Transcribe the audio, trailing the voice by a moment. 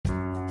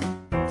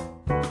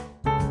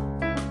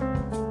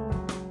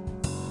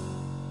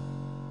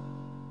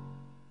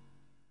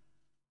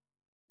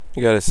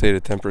You gotta say the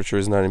temperature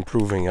is not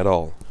improving at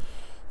all.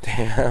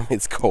 Damn,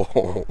 it's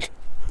cold.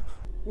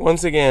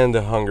 Once again,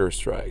 the hunger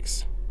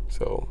strikes.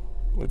 So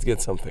let's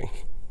get something.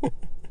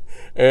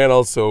 And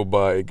also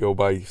go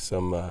buy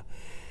some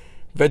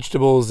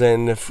vegetables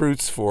and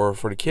fruits for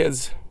the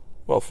kids.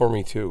 Well, for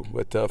me too,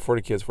 but for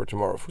the kids for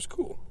tomorrow for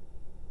school.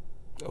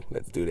 So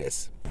let's do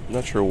this. I'm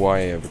not sure why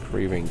I have a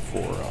craving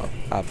for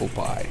apple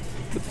pie,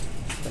 but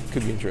that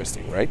could be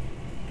interesting, right?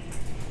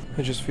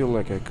 I just feel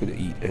like I could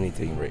eat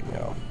anything right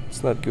now.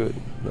 It's not good.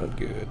 Not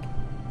good.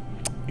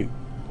 Ew.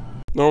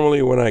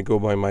 Normally, when I go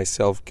by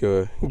myself,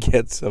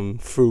 get some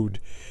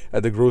food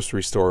at the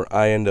grocery store,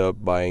 I end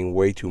up buying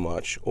way too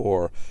much,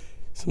 or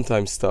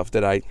sometimes stuff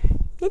that I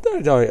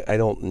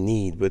don't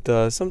need,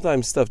 but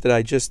sometimes stuff that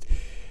I just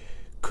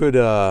could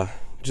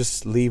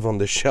just leave on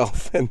the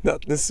shelf and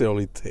not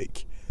necessarily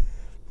take.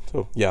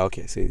 So yeah,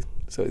 okay. See,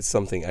 so it's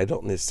something I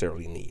don't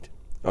necessarily need.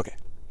 Okay,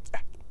 yeah,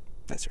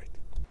 that's right.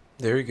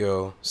 There you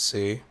go.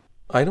 See,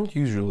 I don't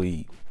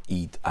usually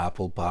eat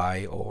apple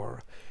pie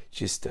or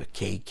just a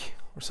cake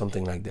or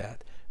something like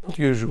that. I don't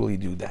usually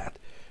do that,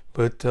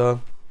 but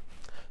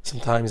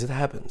sometimes it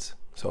happens.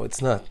 So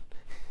it's not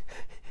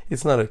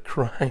a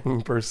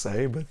crime per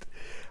se, but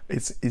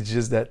it's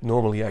just that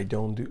normally I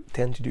don't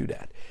tend to do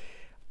that.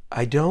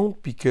 I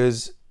don't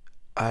because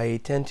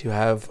I tend to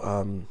have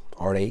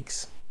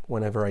heartaches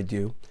whenever I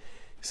do.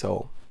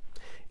 So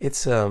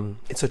it's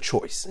a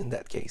choice in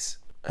that case.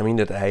 I mean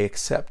that I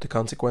accept the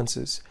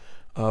consequences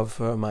of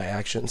my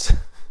actions.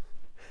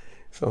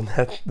 So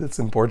that's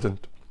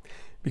important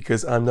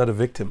because I'm not a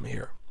victim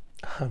here.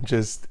 I'm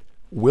just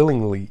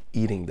willingly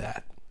eating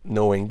that,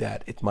 knowing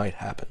that it might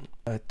happen.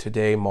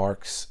 Today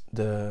marks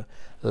the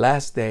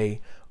last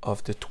day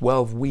of the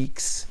 12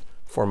 weeks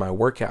for my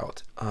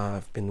workout.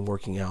 I've been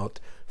working out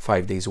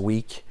 5 days a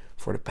week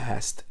for the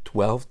past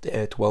 12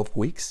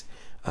 weeks.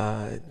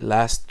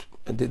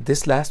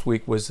 This last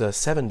week was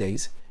 7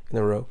 days in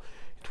a row.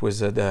 It was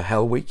the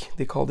Hell Week,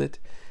 they called it.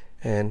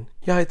 And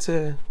yeah, it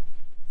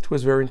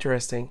was very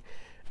interesting.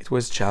 It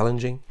was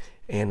challenging,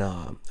 and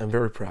I'm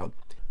very proud.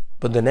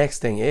 But the next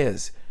thing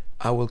is,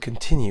 I will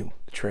continue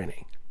the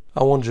training.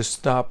 I won't just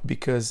stop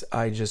because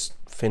I just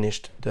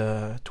finished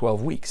the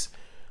 12 weeks.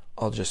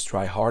 I'll just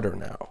try harder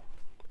now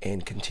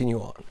and continue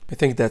on. I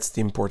think that's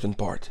the important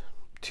part,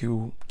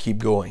 to keep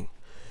going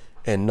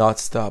and not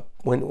stop.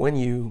 When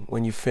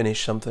you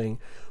finish something,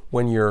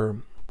 when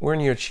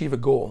you achieve a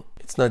goal,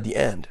 it's not the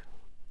end.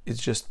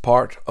 It's just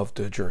part of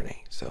the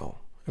journey. So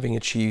having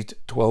achieved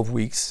 12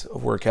 weeks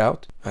of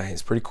workout,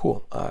 it's pretty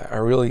cool. I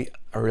really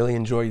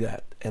enjoy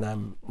that, and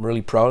I'm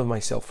really proud of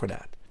myself for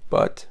that.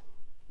 But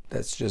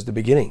that's just the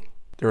beginning.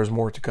 There is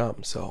more to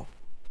come. So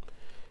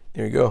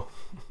there you go.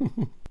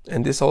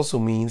 And this also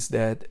means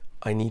that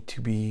I need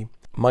to be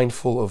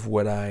mindful of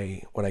what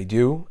I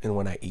do and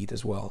when I eat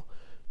as well.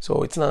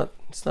 So it's not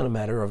a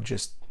matter of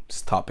just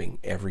stopping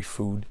every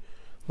food.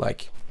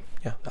 Like,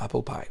 yeah,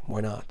 apple pie.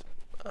 Why not?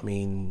 I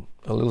mean,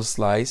 a little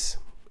slice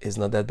is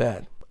not that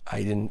bad.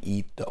 I didn't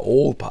eat the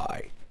whole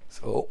pie,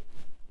 so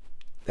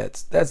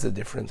that's the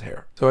difference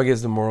here. So I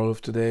guess the moral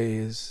of today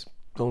is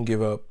don't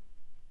give up,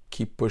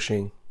 keep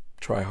pushing,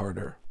 try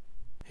harder,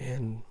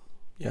 and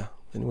yeah.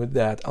 And with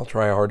that, I'll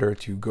try harder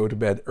to go to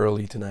bed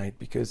early tonight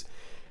because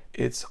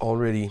it's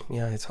already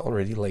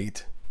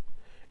late,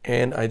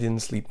 and I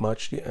didn't sleep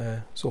much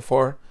so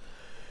far.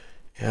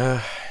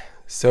 Yeah.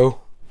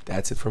 So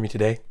that's it for me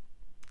today.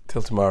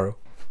 Till tomorrow.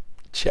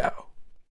 Ciao.